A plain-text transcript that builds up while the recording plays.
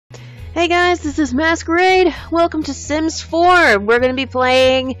Hey guys, this is Masquerade. Welcome to Sims 4. We're going to be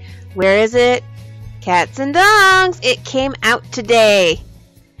playing, where is it? Cats and Dogs. It came out today.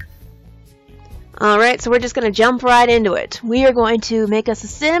 Alright, so we're just going to jump right into it. We are going to make us a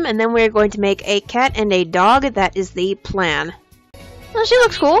sim, and then we're going to make a cat and a dog. That is the plan. Well, she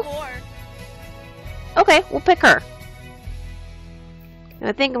looks cool. Okay, we'll pick her.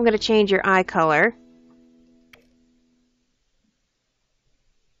 I think I'm going to change your eye color.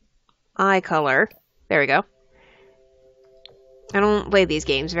 Eye color. There we go. I don't play these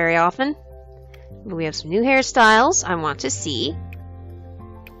games very often. But we have some new hairstyles I want to see.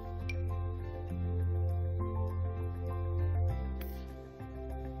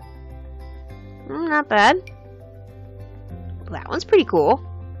 Not bad. That one's pretty cool.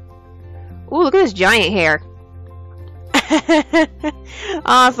 Ooh, look at this giant hair.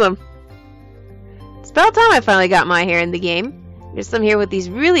 Awesome. It's about time I finally got my hair in the game. There's some here with these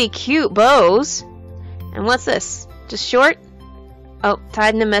really cute bows. And what's this? Just short? Oh,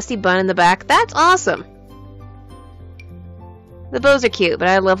 tied in a messy bun in the back. That's awesome. The bows are cute, but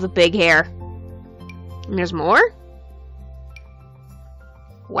I love the big hair. And there's more?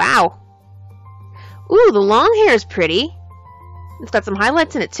 Wow. Ooh, the long hair is pretty. It's got some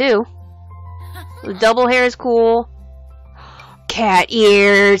highlights in it, too. The double hair is cool. Cat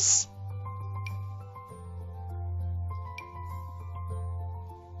ears.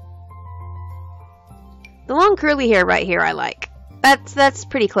 The long curly hair right here I like. That's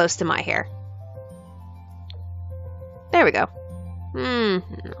pretty close to my hair. There we go.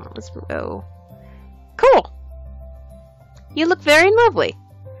 Let's go. Cool. You look very lovely.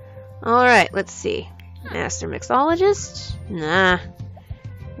 Alright, let's see. Master Mixologist? Nah.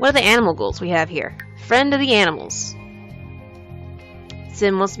 What are the animal goals we have here? Friend of the animals.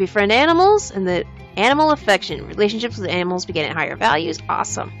 Sim wants to befriend animals, and the animal affection. Relationships with animals begin at higher values.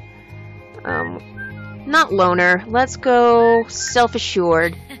 Awesome. Not loner. Let's go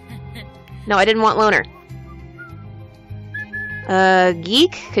self-assured. No, I didn't want loner.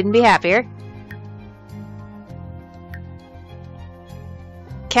 Geek. Couldn't be happier.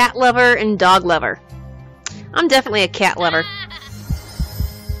 Cat lover and dog lover. I'm definitely a cat lover.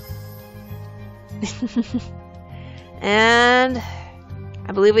 And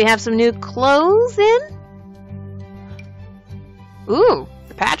I believe we have some new clothes in. Ooh,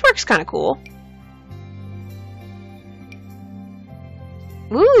 the patchwork's kind of cool.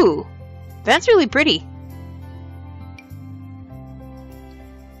 Ooh, that's really pretty.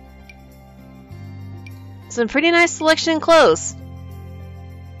 Some pretty nice selection of clothes.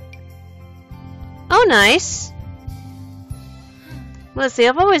 Oh, nice. Let's see,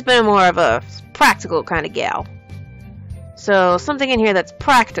 I've always been more of a practical kind of gal. So, something in here that's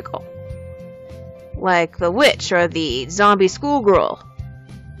practical. Like the witch or the zombie schoolgirl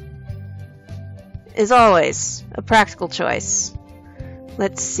is always a practical choice.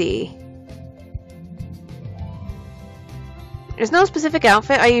 Let's see. There's no specific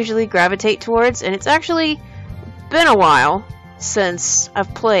outfit I usually gravitate towards, and it's actually been a while since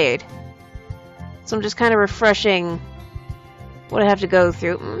I've played. So I'm just kind of refreshing what I have to go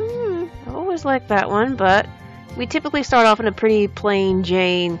through. I always liked that one, but we typically start off in a pretty plain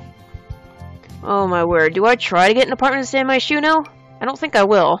Jane. Oh my word, do I try to get an apartment to stay in my shoe now? I don't think I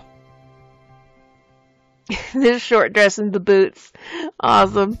will. This short dress and the boots.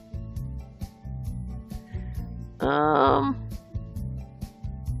 Awesome. I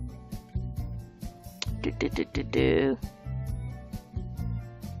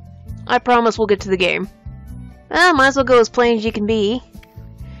promise we'll get to the game. Might as well go as plain as you can be.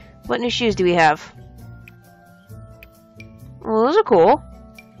 What new shoes do we have? Well, those are cool.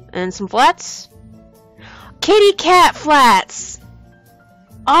 And some flats. Kitty cat flats!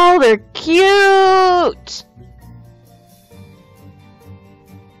 Oh, they're cute!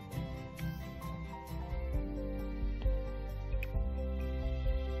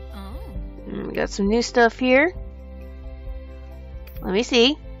 We got some new stuff here. Let me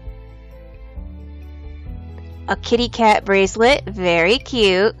see. A kitty cat bracelet. Very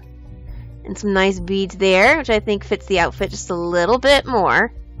cute. And some nice beads there, which I think fits the outfit just a little bit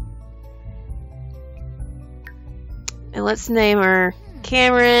more. And let's name her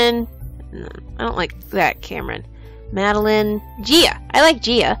Cameron. No, I don't like that Cameron. Madeline. Gia. I like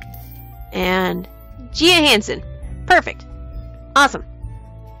Gia. And Gia Hansen. Perfect. Awesome.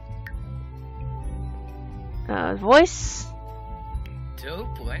 Voice.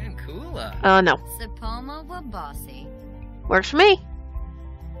 Oh, no. Works for me.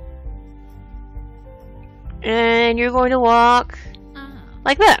 And you're going to walk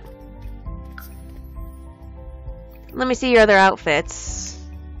like that. Let me see your other outfits.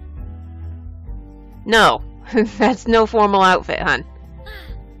 No. That's no formal outfit, hun.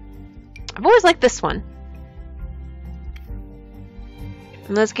 I've always liked this one.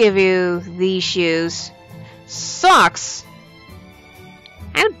 And let's give you these shoes. Socks!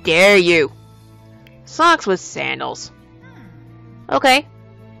 How dare you! Socks with sandals. Okay.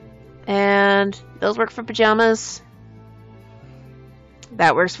 And those work for pajamas.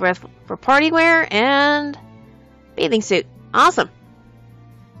 That works for party wear and bathing suit. Awesome.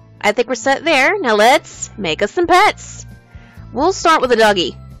 I think we're set there. Now let's make us some pets. We'll start with a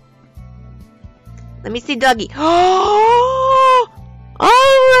doggy. Let me see doggy. Oh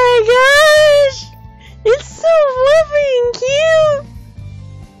my gosh! It's so fluffy and cute.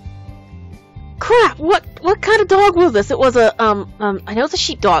 Crap! What kind of dog was this? It was a I know it's a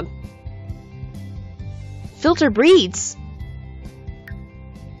sheepdog. Filter breeds.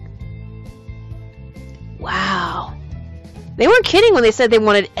 Wow. They weren't kidding when they said they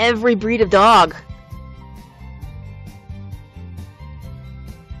wanted every breed of dog.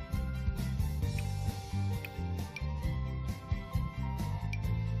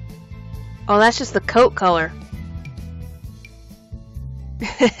 Oh, that's just the coat color.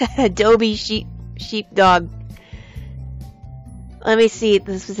 Adobe sheepdog. Let me see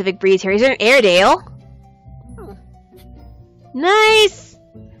the specific breeds here. Is there an Airedale? Nice!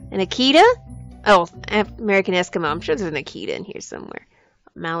 An Akita? Oh, American Eskimo. I'm sure there's an Akita in here somewhere.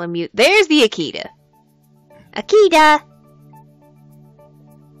 Malamute. There's the Akita. Akita!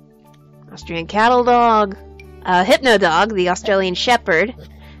 Australian cattle dog. Hypno dog, the Australian shepherd.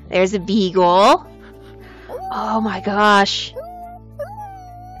 There's a beagle. Oh my gosh.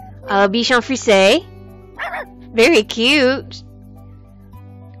 Bichon Frise. Very cute.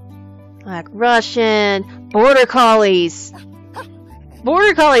 Black Russian. Border Collies.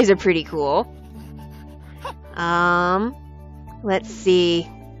 Border Collies are pretty cool. Let's see.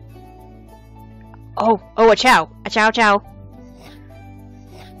 Oh, a chow. A chow.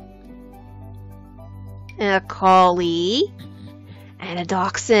 And a collie. And a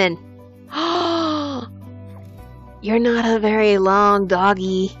dachshund. You're not a very long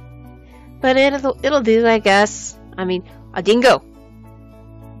doggy. But it'll do, I guess. I mean, a dingo.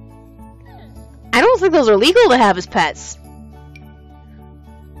 I don't think those are legal to have as pets.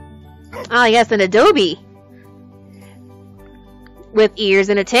 Ah, yes, an adobe. With ears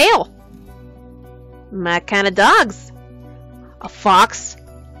and a tail. My kind of dogs. A fox.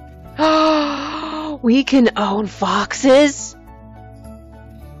 We can own foxes.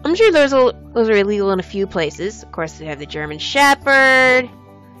 I'm sure those are illegal in a few places. Of course, they have the German Shepherd,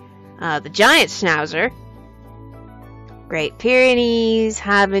 the Giant Schnauzer, Great Pyrenees,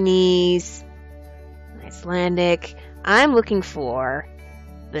 Havanese, Icelandic. I'm looking for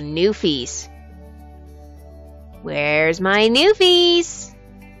the Newfies. Where's my Newfies?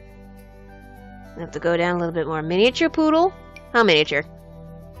 I have to go down a little bit more. Miniature poodle? How miniature?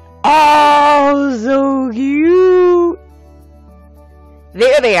 Oh, so cute!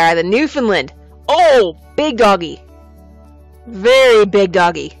 There they are, the Newfoundland. Oh, big doggy. Very big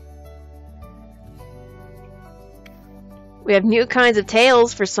doggy. We have new kinds of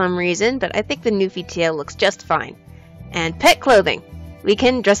tails for some reason, but I think the Newfie tail looks just fine. And pet clothing. We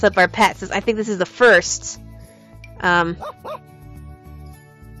can dress up our pets. I think this is the first for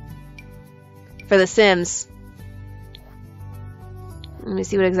The Sims. Let me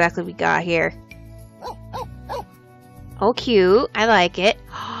see what exactly we got here. Oh, cute. I like it.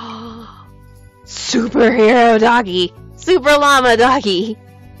 Superhero doggy. Super llama doggy.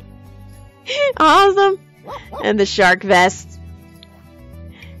 Awesome. And the shark vest.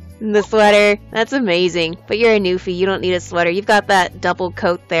 And the sweater. That's amazing. But you're a Newfie. You don't need a sweater. You've got that double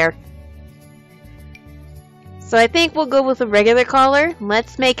coat there. So I think we'll go with a regular collar.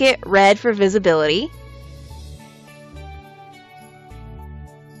 Let's make it red for visibility.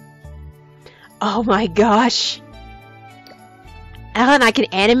 Oh my gosh. Alan, I can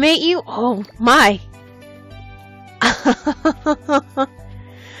animate you? Oh my.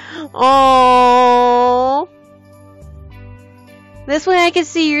 Oh. This way I can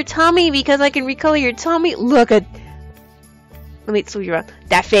see your tummy because I can recolor your tummy. Look at. Let me switch you around.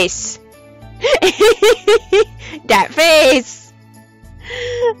 That face. That face.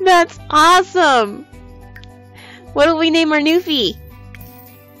 That's awesome. What do we name our Newfie?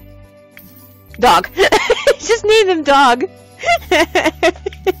 Dog. Just name him Dog.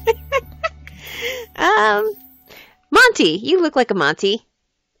 Monty. You look like a Monty.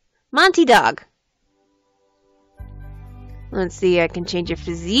 Monty Dog. Let's see, I can change your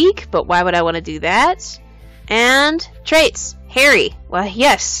physique, but why would I want to do that? And traits. Hairy. Well,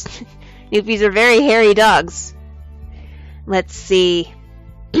 yes. Newfies are very hairy dogs. Let's see.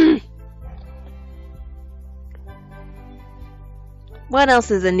 What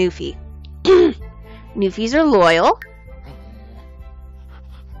else is a Newfie? Newfies are loyal.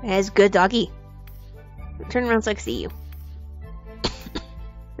 As good doggy. Turn around so I can see you.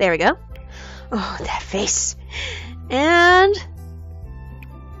 There we go. Oh, that face. And...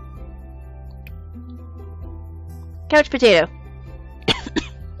 couch potato.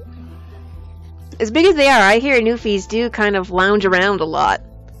 As big as they are, I hear Newfies do kind of lounge around a lot.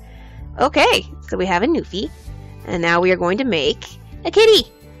 Okay, so we have a Newfie. And now we are going to make a kitty.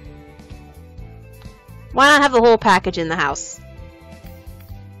 Why not have the whole package in the house?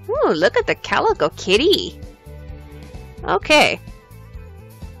 Ooh, look at the calico kitty. Okay.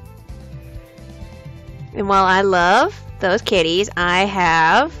 And while I love those kitties, I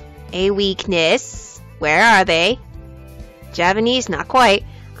have a weakness. Where are they? Javanese, not quite.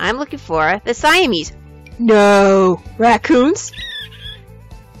 I'm looking for the Siamese. No! Raccoons?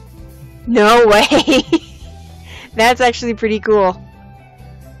 No way! That's actually pretty cool.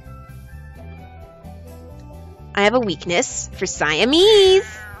 I have a weakness for Siamese.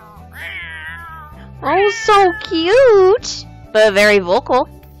 Oh, so cute! But very vocal.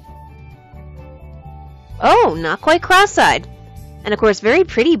 Oh, not quite cross-eyed. And of course, very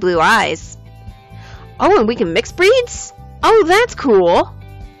pretty blue eyes. Oh, and we can mix breeds? Oh, that's cool!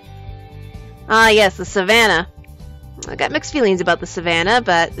 Ah, yes, the savannah. I got mixed feelings about the savannah,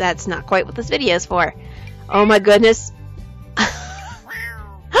 but that's not quite what this video is for. Oh my goodness.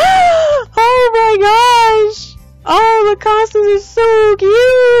 Oh my gosh! Oh, the costumes are so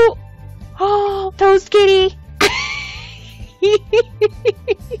cute! Oh, Toast Kitty!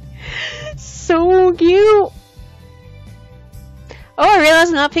 So cute! Oh, I realized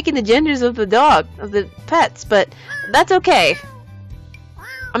I'm not picking the genders of the pets, but that's okay.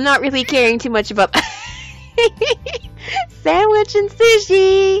 I'm not really caring too much about sandwich and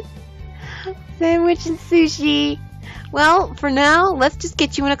sushi. Sandwich and sushi. Well, for now, let's just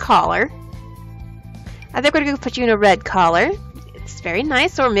get you in a collar. I think we're going to put you in a red collar. It's very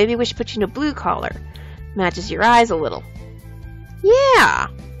nice, or maybe we should put you in a blue collar. Matches your eyes a little. Yeah!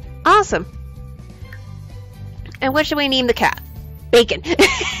 Awesome. And what should we name the cat? Bacon. Burger!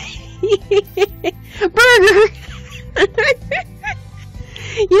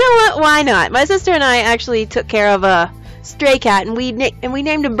 You know what? Why not? My sister and I actually took care of a stray cat, and we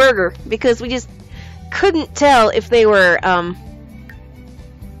named him Burger because we just couldn't tell if they were.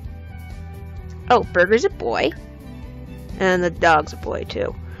 Oh, Burger's a boy, and the dog's a boy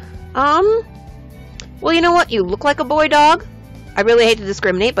too. Well, you know what? You look like a boy dog. I really hate to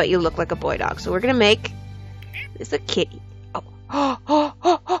discriminate, but you look like a boy dog. So we're gonna make this a kitty.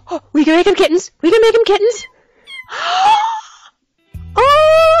 Oh, we can make him kittens. We can make him kittens.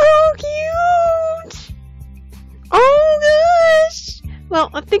 Oh, cute! Oh gosh! Well,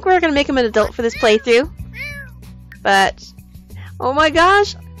 I think we're gonna make him an adult for this playthrough. But, oh my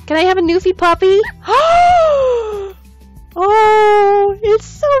gosh! Can I have a Newfie puppy? Oh, it's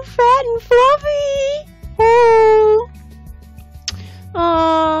so fat and fluffy!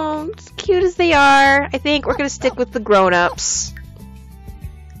 Oh, as cute as they are. I think we're gonna stick with the grown-ups.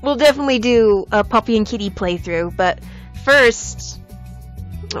 We'll definitely do a puppy and kitty playthrough, but first...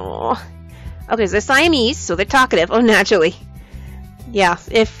 Oh, okay, so they're Siamese, so they're talkative. Oh, naturally. Yeah,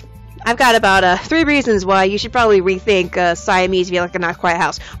 if I've got about 3 reasons why you should probably rethink Siamese if you like a not quiet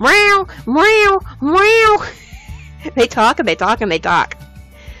house. Meow, meow, meow. They talk and they talk and they talk.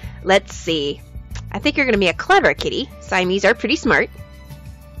 Let's see. I think you're gonna be a clever kitty. Siamese are pretty smart.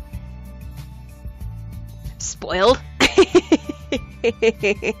 Spoiled.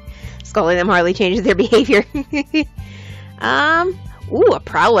 Scolding them hardly changes their behavior. Ooh, a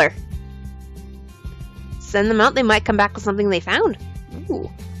prowler. Send them out, they might come back with something they found. Ooh.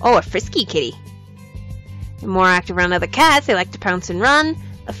 Oh, a frisky kitty. They're more active around other cats, they like to pounce and run.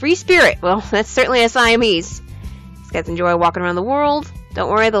 A free spirit. Well, that's certainly a Siamese. These guys enjoy walking around the world. Don't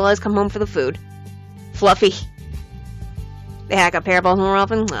worry, they'll always come home for the food. Fluffy. They hack up hairballs more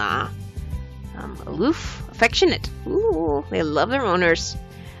often. Aloof. Affectionate. Ooh, they love their owners.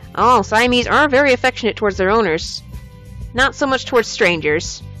 Oh, Siamese are very affectionate towards their owners. Not so much towards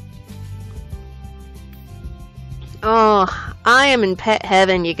strangers. Oh, I am in pet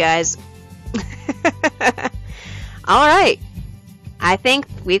heaven, you guys. Alright. I think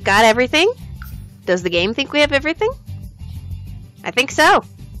we've got everything. Does the game think we have everything? I think so.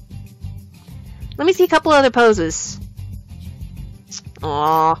 Let me see a couple other poses.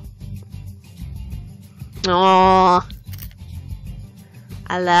 Aww. Aww.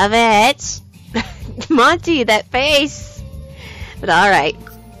 I love it. Monty, that face. But alright.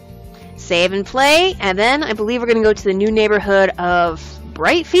 Save and play, and then I believe we're going to go to the new neighborhood of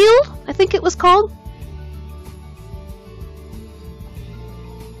Brightfield, I think it was called.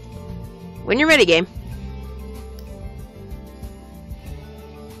 When you're ready, game.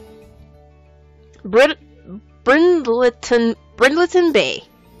 Brindleton Bay.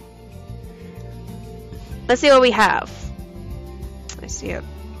 Let's see what we have. I see a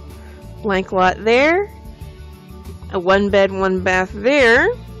blank lot there. A 1 bed, 1 bath there.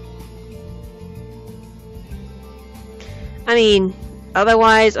 I mean,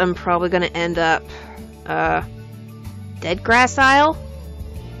 otherwise I'm probably gonna end up dead grass aisle.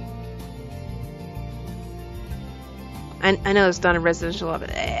 I know it's not a residential lot,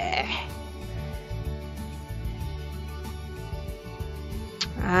 but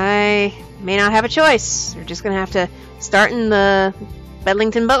I may not have a choice. We're just gonna have to start in the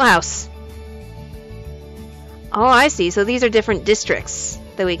Bedlington Boathouse. Oh, I see. So these are different districts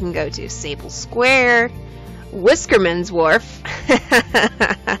that we can go to. Sable Square, Whiskerman's Wharf.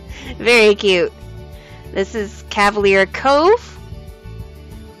 Very cute. This is Cavalier Cove.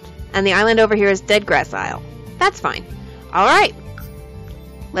 And the island over here is Deadgrass Isle. That's fine. Alright.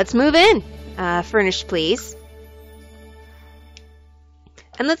 Let's move in. Furnished, please.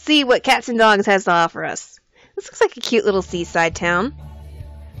 And let's see what Cats and Dogs has to offer us. This looks like a cute little seaside town.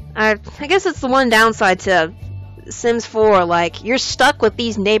 I guess it's the one downside to Sims 4. Like, you're stuck with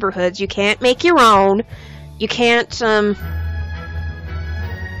these neighborhoods. You can't make your own. You can't, and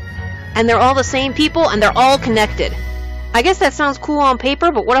they're all the same people, and they're all connected. I guess that sounds cool on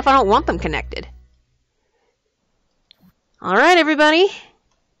paper, but what if I don't want them connected? Alright, everybody.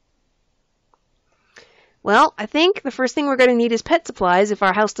 Well, I think the first thing we're going to need is pet supplies if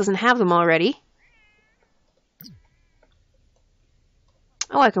our house doesn't have them already.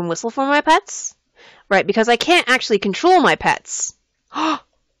 Oh, I can whistle for my pets? Right, because I can't actually control my pets. You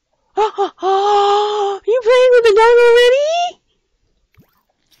playing with the dog already?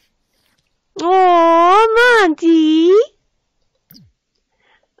 Aww, Monty!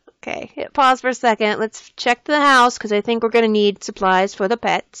 Okay, hit pause for a second. Let's check the house, because I think we're going to need supplies for the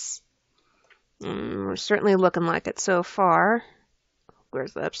pets. We're certainly looking like it so far.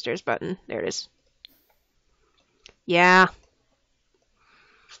 Where's the upstairs button? There it is. Yeah.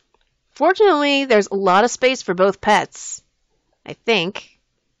 Fortunately, there's a lot of space for both pets. I think.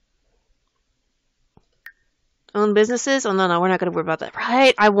 Own businesses? Oh, no, we're not going to worry about that.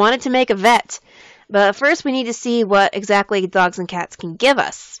 Right, I wanted to make a vet. But first we need to see what exactly dogs and cats can give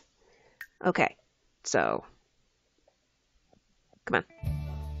us. Okay, so. Come on.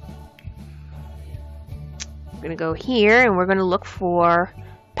 We're going to go here and we're going to look for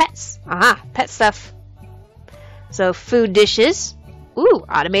pets. Aha, pet stuff. So, food dishes. Ooh,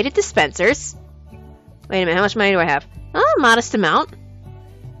 automated dispensers. Wait a minute, how much money do I have? Oh, a modest amount.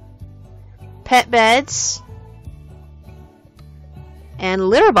 Pet beds. And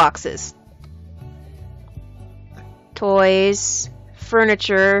litter boxes. Toys,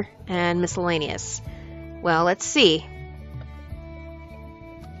 furniture, and miscellaneous. Well, let's see.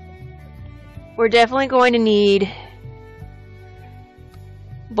 We're definitely going to need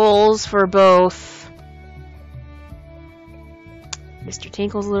bowls for both Mr.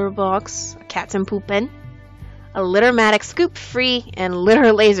 Tinkle's litter box, a Cats and Poop Pen, a Littermatic Scoop Free, and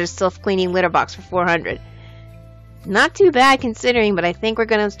Litter Laser self-cleaning litter box for 400. Not too bad considering, but I think we're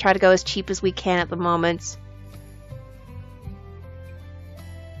going to try to go as cheap as we can at the moment.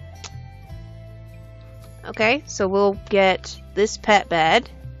 Okay, so we'll get this pet bed.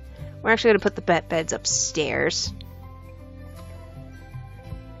 We're actually going to put the pet beds upstairs.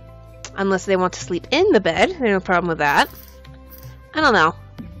 Unless they want to sleep in the bed. There's no problem with that. I don't know.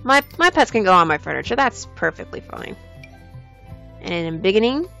 My pets can go on my furniture. That's perfectly fine. And in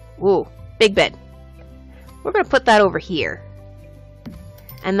beginning, ooh, big bed. We're going to put that over here.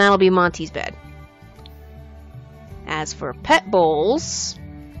 And that'll be Monty's bed. As for pet bowls,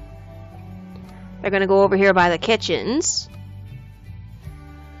 they're going to go over here by the kitchens.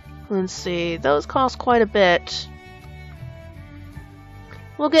 Let's see, those cost quite a bit.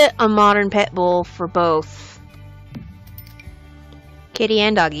 We'll get a modern pet bowl for both Kitty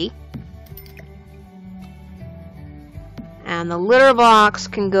and Doggy. And the litter box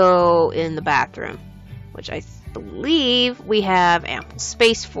can go in the bathroom, which I believe we have ample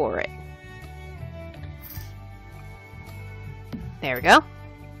space for it. There we go.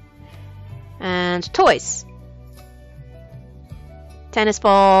 And toys. Tennis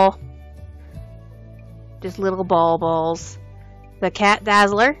ball. Just little balls. The Cat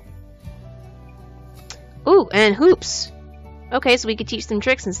Dazzler. Ooh, and hoops. Okay, so we could teach them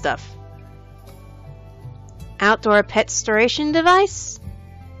tricks and stuff. Outdoor pet storation device.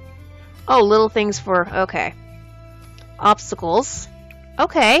 Oh, little things for, okay. Obstacles.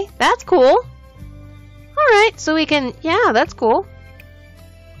 Okay, that's cool. Alright, so we can, yeah, that's cool.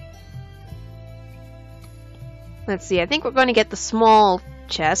 Let's see, I think we're going to get the small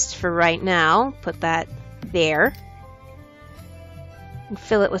chest for right now. Put that there. And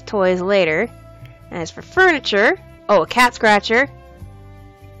fill it with toys later. As for furniture, oh, a cat scratcher.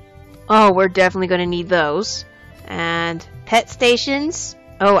 Oh, we're definitely going to need those. And pet stations.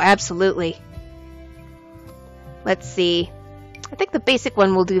 Oh, absolutely. Let's see. I think the basic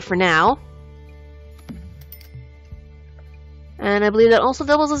one will do for now. And I believe that also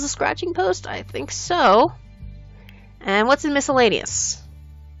doubles as a scratching post. I think so. And what's in miscellaneous?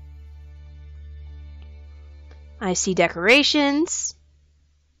 I see decorations.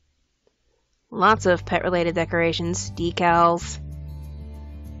 Lots of pet-related decorations. Decals.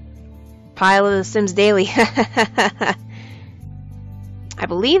 Pile of the Sims Daily. I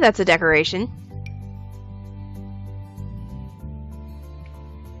believe that's a decoration.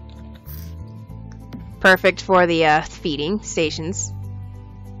 Perfect for the feeding stations.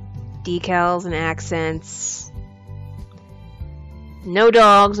 Decals and accents. No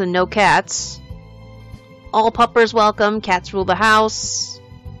dogs and no cats. All puppers welcome. Cats rule the house.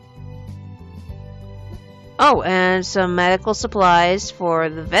 Oh, and some medical supplies for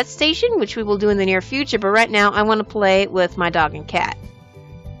the vet station, which we will do in the near future, but right now I want to play with my dog and cat.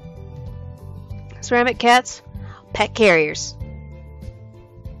 Ceramic cats, pet carriers.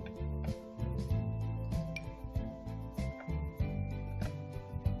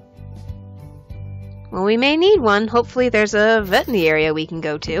 Well, we may need one. Hopefully there's a vet in the area we can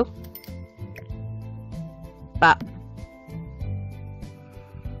go to. But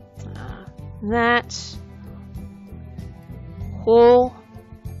that hole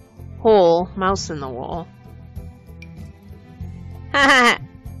mouse in the wall.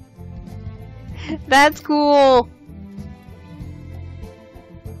 That's cool.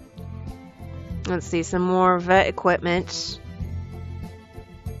 Let's see, some more vet equipment.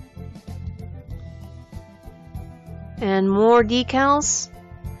 And more decals.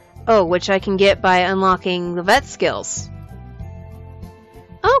 Oh, which I can get by unlocking the vet skills.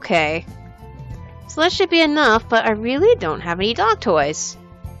 Okay. So that should be enough, but I really don't have any dog toys.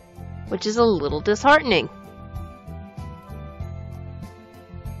 Which is a little disheartening.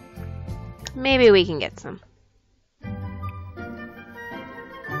 Maybe we can get some.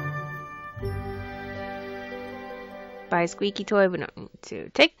 Buy a squeaky toy, but not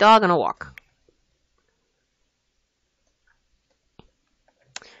to take dog on a walk.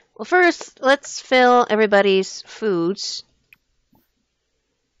 Well, first, let's fill everybody's foods.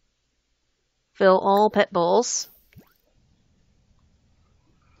 Fill all pet bowls.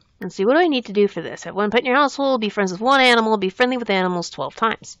 Let's see, what do I need to do for this? Have one pet in your household, be friends with one animal, be friendly with animals 12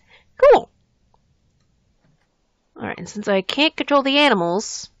 times. Cool! Alright, and since I can't control the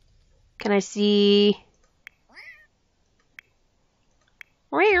animals, can I see...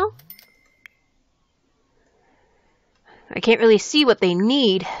 Meow. I can't really see what they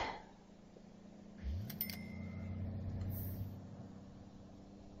need.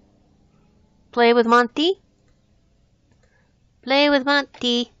 Play with Monty. Play with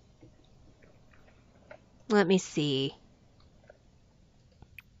Monty. Let me see.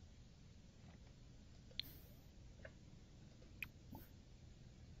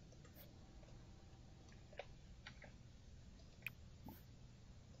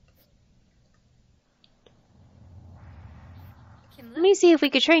 Let me see if we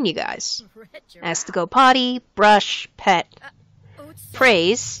could train you guys. Ask to go potty, brush, pet,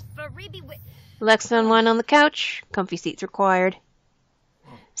 praise, relax and unwind on the couch, comfy seats required.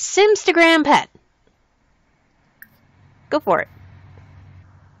 Simstagram pet. Go for it.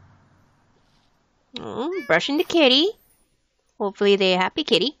 Brushing the kitty. Hopefully they're a happy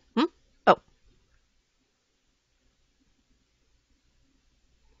kitty. Oh.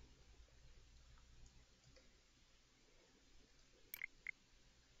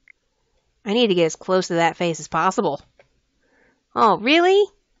 I need to get as close to that face as possible. Oh, really?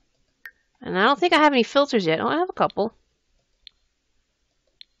 And I don't think I have any filters yet. Oh, I have a couple.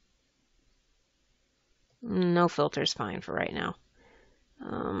 No filters, fine for right now.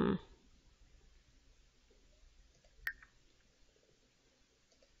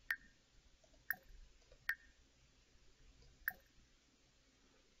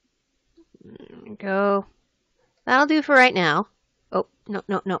 There we go. That'll do for right now. Oh,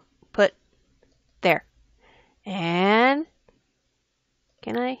 no. Put there. And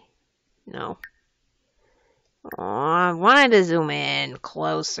can I? No. Oh, I wanted to zoom in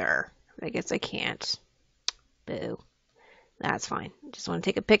closer. I guess I can't. Boo. That's fine. Just want to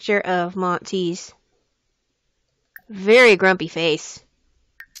take a picture of Monty's very grumpy face.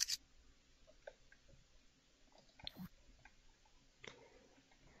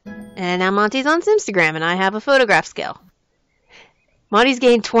 And now Monty's on Simstagram, and I have a photograph skill. Monty's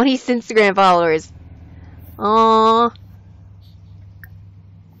gained 20 Instagram followers. Aww.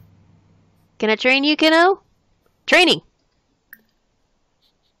 Can I train you, kiddo? Training.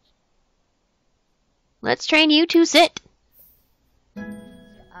 Let's train you to sit.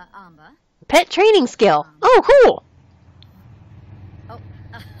 Pet training skill. Oh, cool.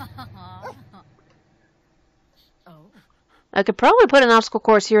 I could probably put an obstacle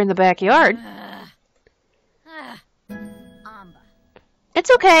course here in the backyard. It's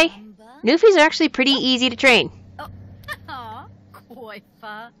okay. Newfies are actually pretty easy to train.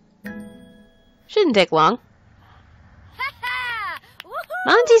 Shouldn't take long.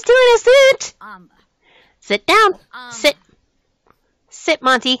 Monty's doing a sit. Sit down. Sit. Sit,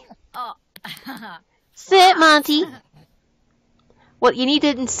 Monty. Sit, Monty. Well, you need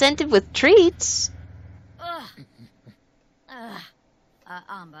an incentive with treats.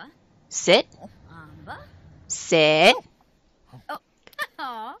 Sit. Sit.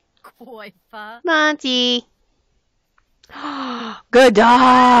 Monty. Good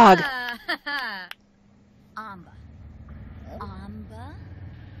dog.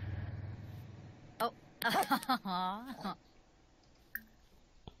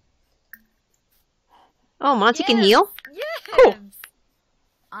 Oh, Monty can heal? Cool.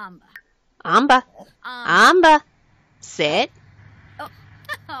 Amba. Amba. Sit.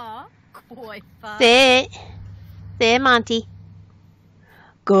 Sit. Sit, Monty.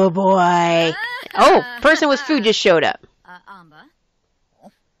 Good boy. Oh, person with food just showed up.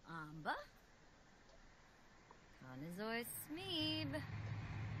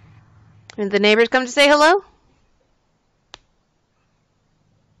 And the neighbors come to say hello?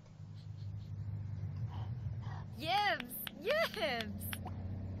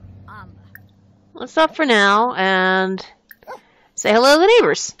 Let's stop for now and say hello to the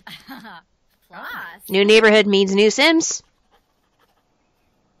neighbors. New neighborhood means new Sims.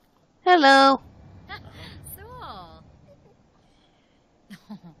 Hello.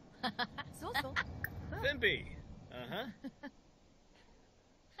 Thimpy.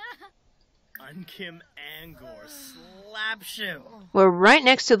 Unkim Angor Slapshim. We're right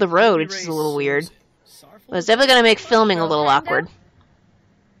next to the road, which is a little weird. But it's definitely going to make filming a little awkward.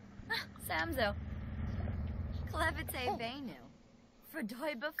 Samzo. Klevite Benu.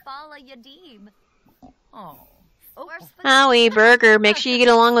 Fredoy Bafala Yadim. Oh. Howie, Burger, make sure you get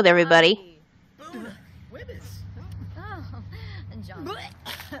along with everybody.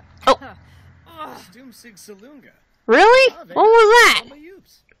 Oh. Really? What was that?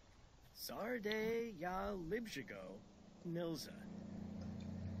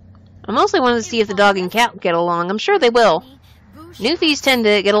 I mostly wanted to see if the dog and cat get along. I'm sure they will. Newfies tend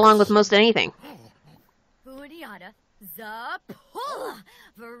to get along with most anything.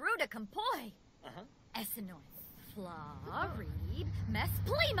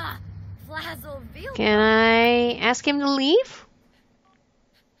 Can I ask him to leave?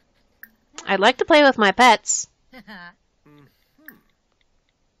 I'd like to play with my pets.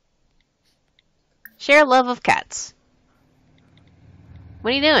 Share love of cats.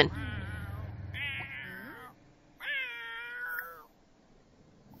 What are you doing?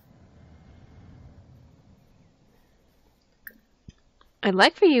 I'd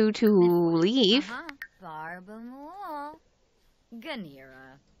like for you to leave.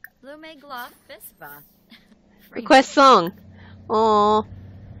 Request song. Aww.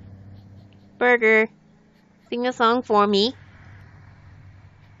 Burger, sing a song for me.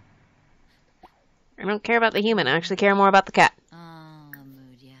 I don't care about the human. I actually care more about the cat.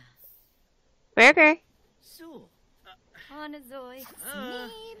 Burger.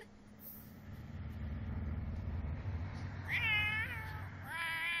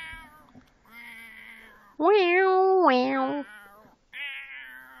 Wow, wow.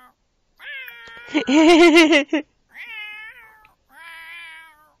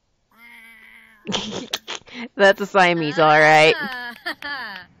 That's a Siamese, alright.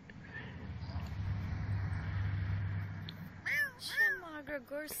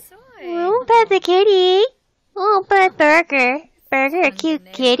 Oh, pet the kitty. Oh, pet Burger. Burger, a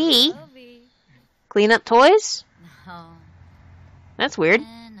cute kitty. Clean up toys? That's weird.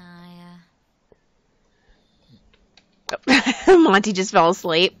 Monty just fell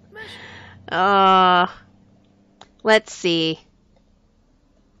asleep. Let's see.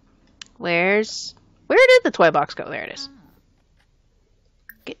 Where did the toy box go? There it is.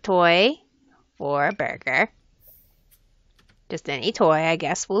 Get toy for Burger. Just any toy, I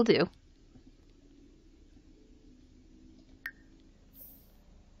guess, will do.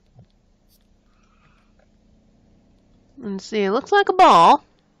 Let's see, it looks like a ball.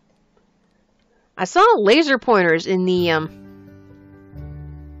 I saw laser pointers in the,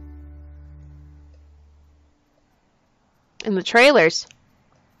 trailers.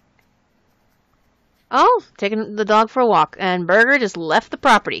 Oh, taking the dog for a walk. And Burger just left the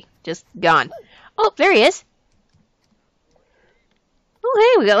property. Just gone. Oh, there he is.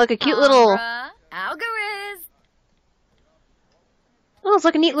 Oh, hey, we got like a cute little... Algariz. Oh, it's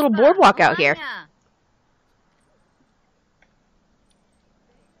like a neat little boardwalk out here.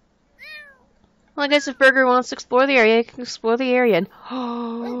 Well, I guess if Burger wants to explore the area, he can explore the area.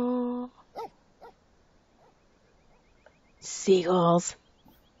 Oh, seagulls.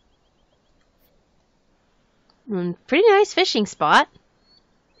 Pretty nice fishing spot.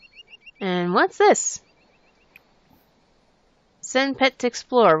 And what's this? Send pet to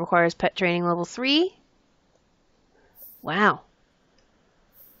explore. Requires pet training level 3. Wow.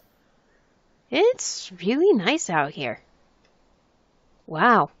 It's really nice out here.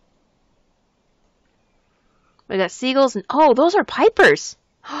 Wow. We got seagulls and... Oh, those are pipers!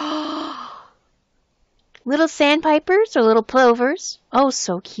 Little sandpipers or little plovers. Oh,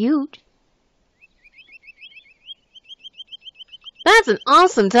 so cute. That's an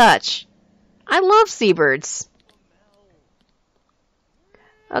awesome touch. I love seabirds.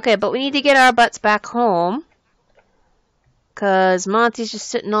 Okay, but we need to get our butts back home. Because Monty's just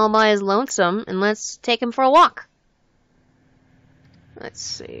sitting all by his lonesome. And let's take him for a walk. Let's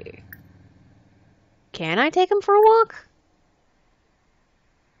see. Can I take him for a walk?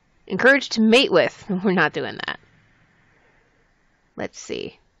 Encouraged to mate with. We're not doing that. Let's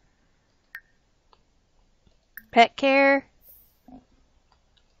see. Pet care.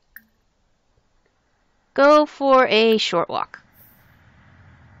 Go for a short walk.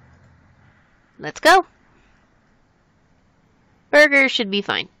 Let's go. Burger should be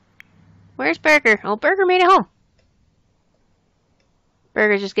fine. Where's Burger? Oh, Burger made it home.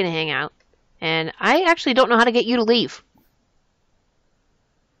 Burger's just gonna hang out. And I actually don't know how to get you to leave.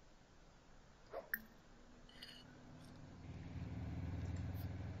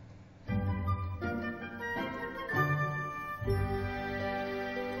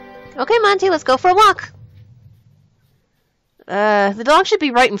 Okay, Monty, let's go for a walk. The dog should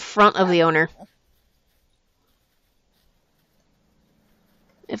be right in front of the owner.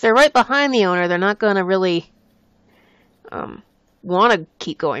 If they're right behind the owner, they're not going to really want to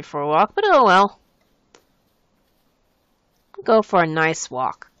keep going for a walk, but oh well. Go for a nice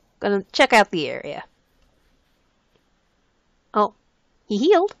walk. Gonna check out the area. Oh, he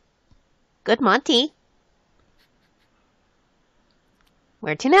healed. Good, Monty.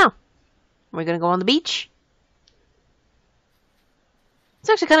 Where to now? We're gonna go on the beach. It's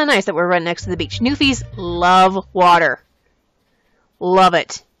actually kind of nice that we're right next to the beach. Newfies love water. Love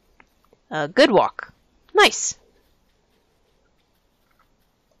it. Good walk. Nice.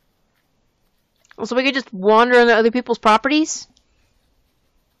 So we could just wander on other people's properties?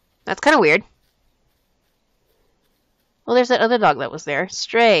 That's kind of weird. Well, there's that other dog that was there.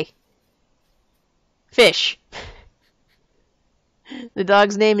 Stray. Fish. The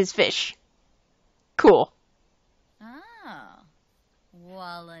dog's name is Fish. Cool. Oh.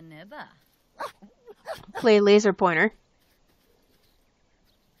 Walaniba. Play laser pointer.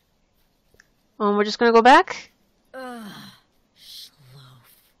 Oh, we're just gonna go back?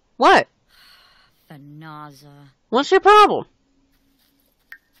 What? Fanaza. What's your problem?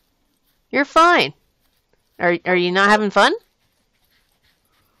 You're fine. Are you not having fun?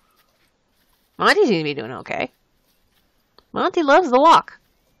 Monty seems to be doing okay. Monty loves the walk.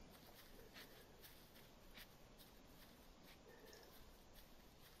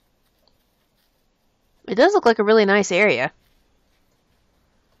 It does look like a really nice area.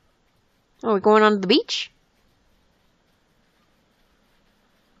 Oh, we're going on to the beach?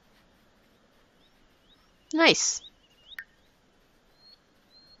 Nice.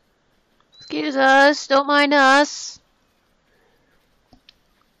 Excuse us, don't mind us.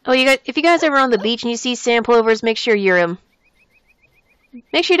 Oh, if you guys ever on the beach and you see sand plovers, make sure you're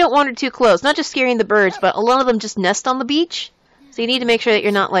make sure you don't wander too close. Not just scaring the birds, but a lot of them just nest on the beach. So you need to make sure that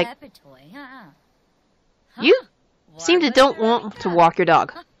you're not like... You seem to don't want to walk your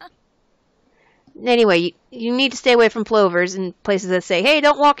dog. Anyway, you need to stay away from plovers in places that say, hey,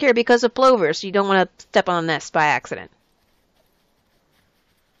 don't walk here because of plovers. You don't want to step on a nest by accident.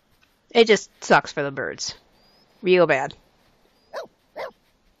 It just sucks for the birds. Real bad.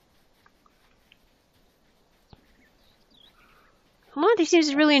 Monty seems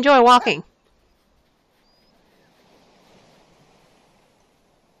to really enjoy walking.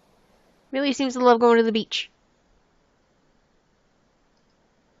 Really seems to love going to the beach.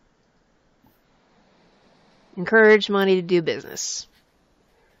 Encourage Monty to do business.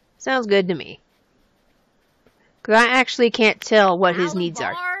 Sounds good to me. I actually can't tell what his needs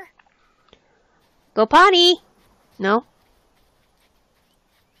are. Go potty! No?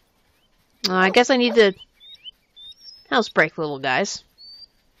 I guess I need to housebreak little guys.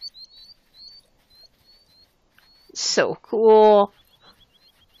 So cool.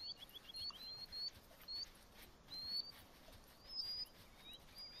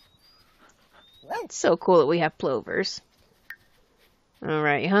 It's so cool that we have plovers.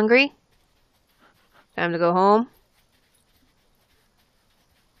 Alright, you hungry? Time to go home?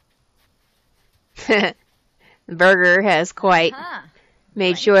 Burger has quite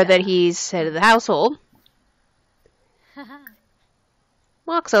made sure that he's head of the household.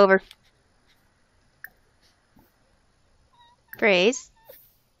 Walks over. Praise.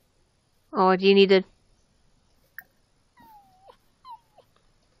 Oh, do you need to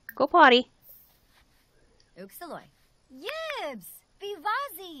go potty? Uxaloy. Yibs!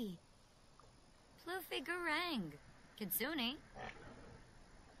 Bivazi! Plufi Garang. Kitsune.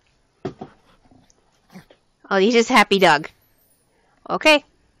 Oh, he's just happy dog. Okay.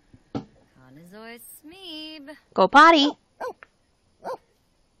 Kanazoy Smeeb. Go potty.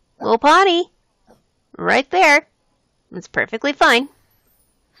 Go potty. Right there. It's perfectly fine.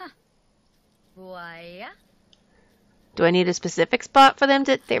 Boya. Do I need a specific spot for them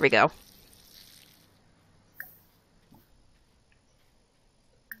to... There we go.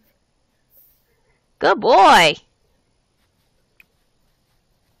 Good boy.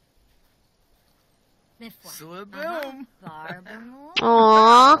 Slaboom.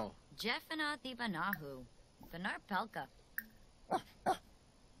 Aww. Jeffana Thibanahu. Benar Pelka.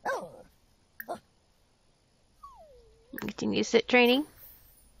 Continue sit training.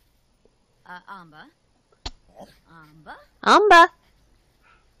 Amba. Amba. Amba.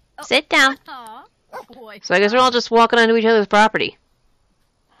 Sit down. Aw. Boy. So I guess we're all just walking onto each other's property.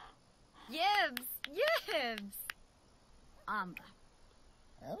 Yibs. Yibs. Amba.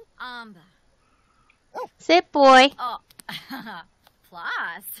 Amba. Sit, boy. Oh.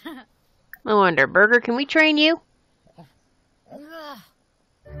 Plus. No wonder. Burger, can we train you?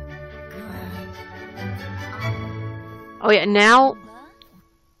 Oh yeah, now...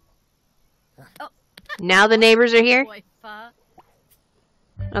 Now the neighbors are here?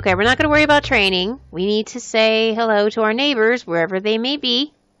 Okay, we're not going to worry about training. We need to say hello to our neighbors, wherever they may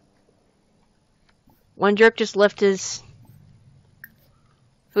be. One jerk just left his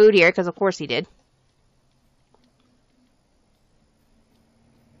food here, because of course he did.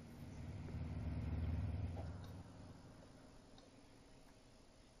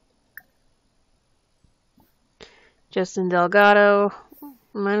 Justin Delgado,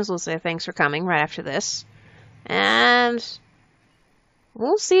 might as well say thanks for coming right after this. And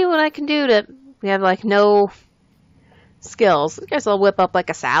we'll see what I can do to... We have, like, no skills. I guess I'll whip up, like,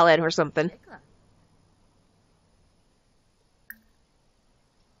 a salad or something.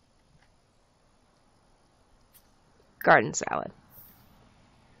 Garden salad.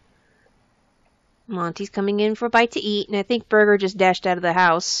 Monty's coming in for a bite to eat, and I think Burger just dashed out of the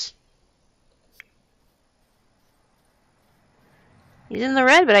house. He's in the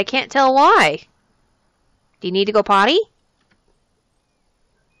red, but I can't tell why. Do you need to go potty?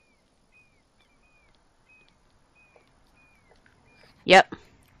 Yep.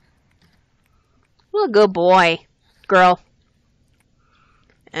 Well, good boy, girl.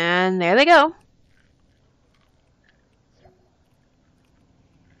 And there they go.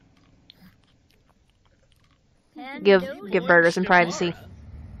 Give Burger some privacy.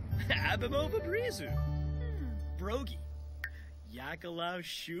 Abimova Brizu. Brogi. Yakalau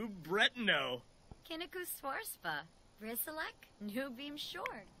Shu Bretno. Kiniku Swarspa. Brisalek. New Beam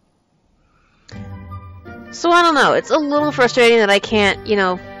Short. So I don't know. It's a little frustrating that I can't, you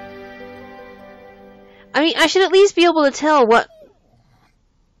know... I mean, I should at least be able to tell what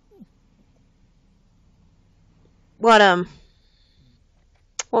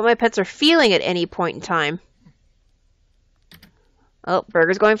my pets are feeling at any point in time. Oh,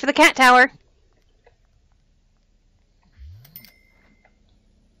 Burger's going for the cat tower.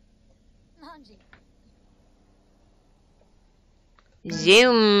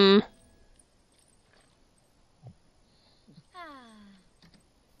 Zoom.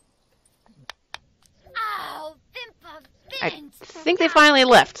 I think they finally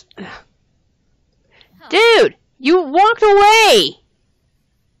left. Dude, you walked away!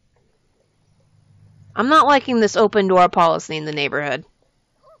 I'm not liking this open door policy in the neighborhood.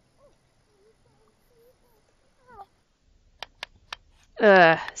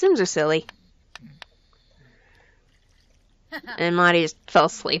 Sims are silly. And Marty just fell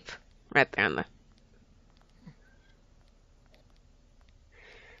asleep right there on the...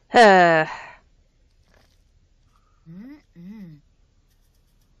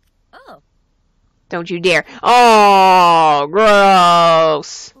 Don't you dare. Oh,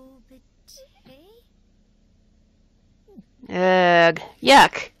 gross. Ugh,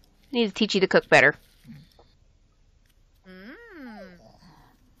 yuck. Need to teach you to cook better.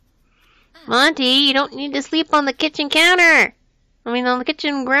 Monty, you don't need to sleep on the kitchen counter. I mean, on the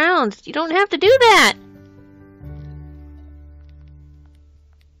kitchen grounds. You don't have to do that.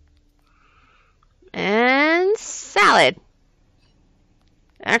 And salad.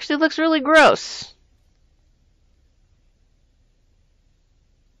 Actually looks really gross.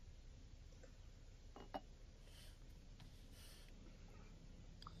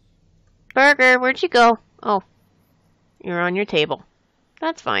 Burger, where'd you go? Oh, you're on your table.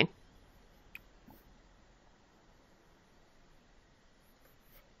 That's fine.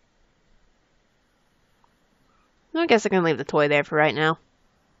 I guess I can leave the toy there for right now.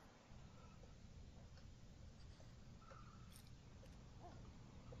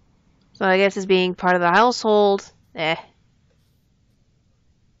 So I guess as being part of the household,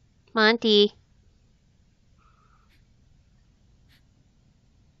 Monty.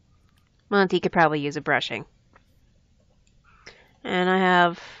 Monty could probably use a brushing. And I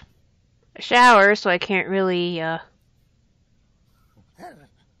have a shower, so I can't really,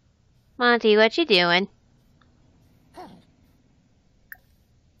 Monty, what you doing?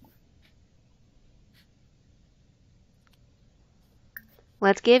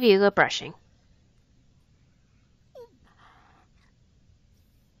 Let's give you a brushing.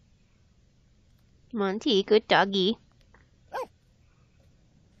 Monty, good doggy.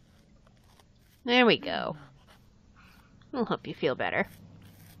 There we go. We'll help you feel better.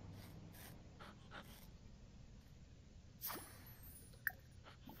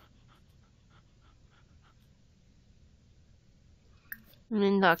 And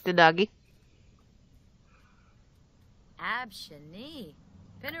then Dr. Doggy. Abshani.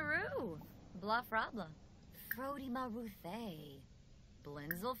 Pinaroo. Bluff Rabla. Frody Maruthe.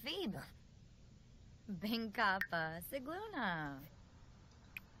 Blinzel Phoebe. Binkapa Sigluna.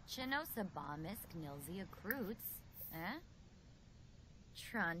 Chinosa Bamisk Nilzia Kroots.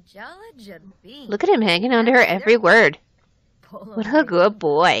 Tranjala Jabin. Look at him hanging on to her every word. What a good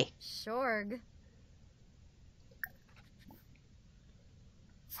boy. Shorg.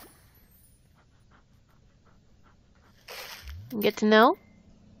 Get to know?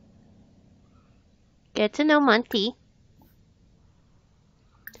 Get to know Monty.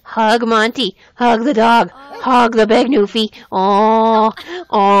 Hug Monty. Hug the dog. Hug the big Newfie. Oh,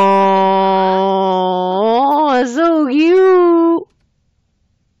 oh, so cute.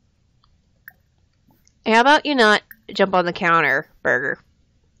 How about you not jump on the counter, Burger?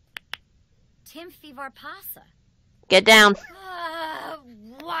 Timfi Varpasa. Get down.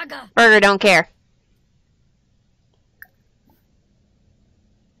 Waga. Burger don't care.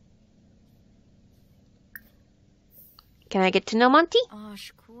 Can I get to know Monty?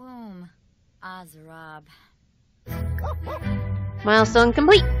 Oshquoom. Azrab. Milestone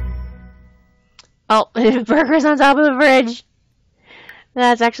complete. Oh, Burger's on top of the fridge.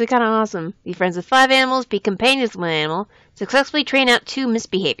 That's actually kind of awesome. Be friends with 5 animals, be companions with 1 animal, successfully train out 2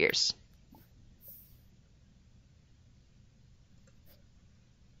 misbehaviors.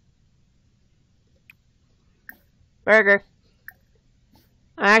 Burger.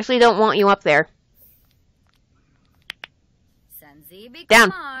 I actually don't want you up there.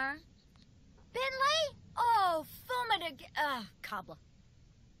 Down. Binley? Oh, Fumadig. Cobbler.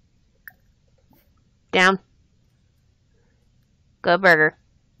 Down. Good Burger.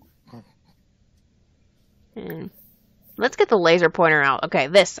 And let's get the laser pointer out. Okay,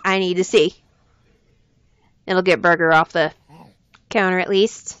 this I need to see. It'll get Burger off the counter at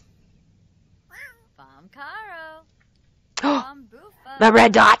least. Oh, the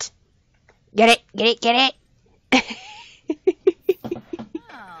red dot. Get it, get it, get it.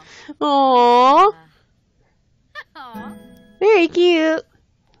 Aww. Very cute.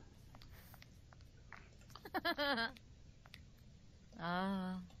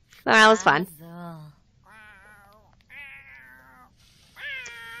 That was fun.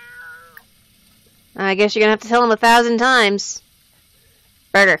 I guess you're gonna have to tell him 1,000 times.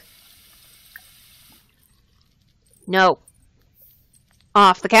 Burger. No.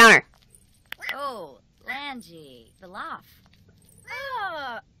 Off the counter. Oh, Langy, the laugh.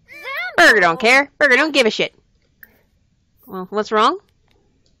 Burger don't care. Burger don't give a shit. Well, what's wrong?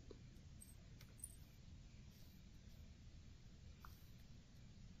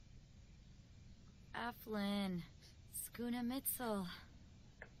 Aflin, Skuna Mitzel.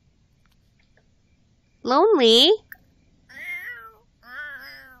 Lonely.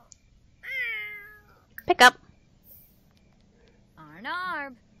 Pick up.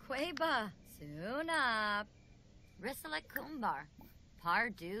 Arnarb, Queba, Soon up. Risalek Kumbar.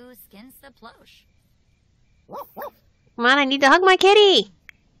 Pardu skins the plosh. Come on, I need to hug my kitty.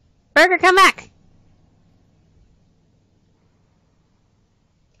 Burger, come back.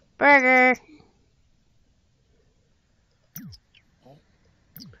 Burger.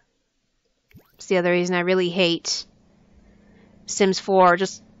 It's the other reason I really hate Sims 4.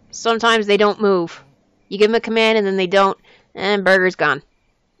 Just sometimes they don't move. You give them a command and then they don't, and Burger's gone.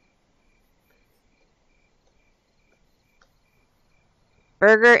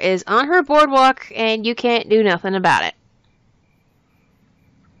 Burger is on her boardwalk and you can't do nothing about it.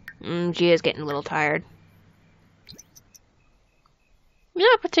 Gia's getting a little tired.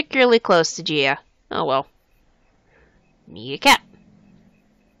 Not particularly close to Gia. Oh well. Need a cat.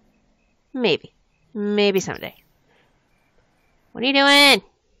 Maybe. Maybe someday. What are you doing?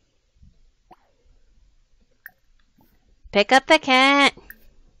 Pick up the cat.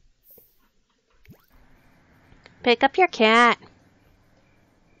 Pick up your cat.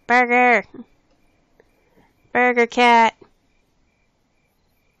 Burger. Burger cat.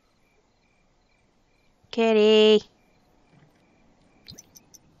 Kitty.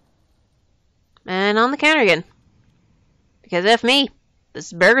 And on the counter again. Because if me, this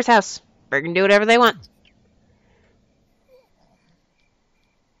is Burger's house. Burger can do whatever they want.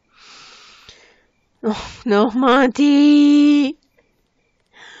 Oh, no, Monty.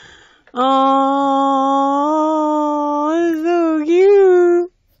 Oh, so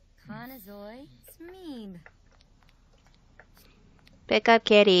cute. Konazoy Smeeb. Pick up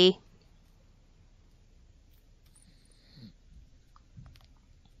kitty.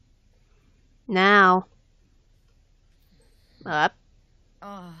 Now. Up.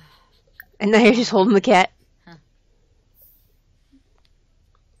 Oh. And now you're just holding the cat. Huh.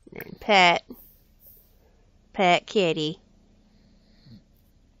 And pet. Pet kitty.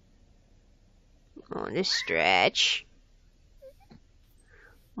 On the stretch.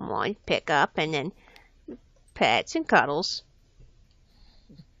 One pick up and then pets and cuddles.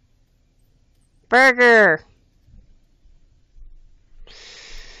 Burger.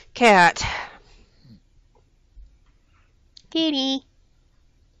 Cat. Kitty.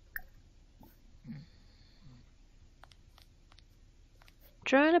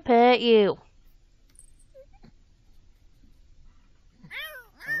 Trying to pet you.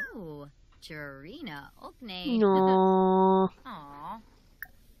 Oh, Jarina Okne. No. Aw.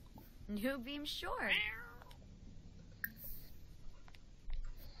 New beam short.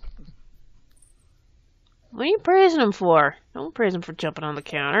 What are you praising him for? Don't praise him for jumping on the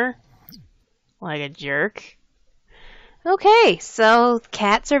counter. Like a jerk. Okay, so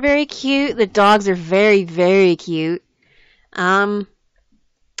cats are very cute. The dogs are very, very cute. I'll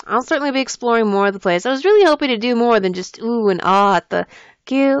certainly be exploring more of the place. I was really hoping to do more than just ooh and ah at the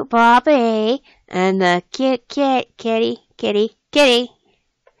cute puppy and the cute kitty.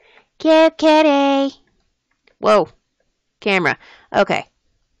 Cute kitty. Whoa. Camera. Okay.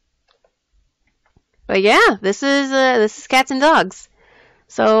 But yeah, this is cats and dogs.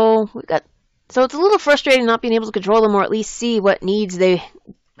 So it's a little frustrating not being able to control them or at least see what needs they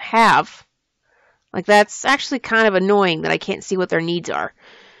have. Like that's actually kind of annoying that I can't see what their needs are.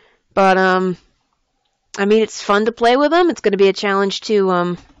 But I mean it's fun to play with them. It's going to be a challenge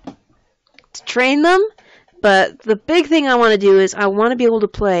to train them. But the big thing I want to do is I want to be able to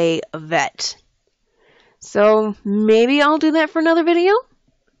play a vet. So maybe I'll do that for another video.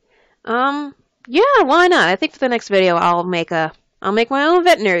 Yeah, why not? I think for the next video I'll make my own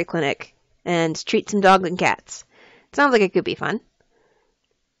veterinary clinic and treat some dogs and cats. It sounds like it could be fun.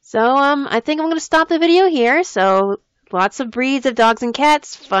 So I think I'm going to stop the video here. So lots of breeds of dogs and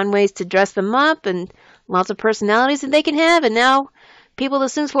cats, fun ways to dress them up, and lots of personalities that they can have. And now people the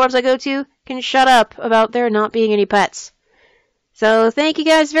Sims forums I go to can shut up about there not being any pets. So thank you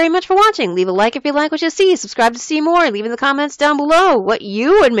guys very much for watching. Leave a like if you like what you see. Subscribe to see more. Leave in the comments down below what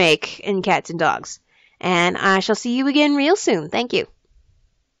you would make in cats and dogs. And I shall see you again real soon. Thank you.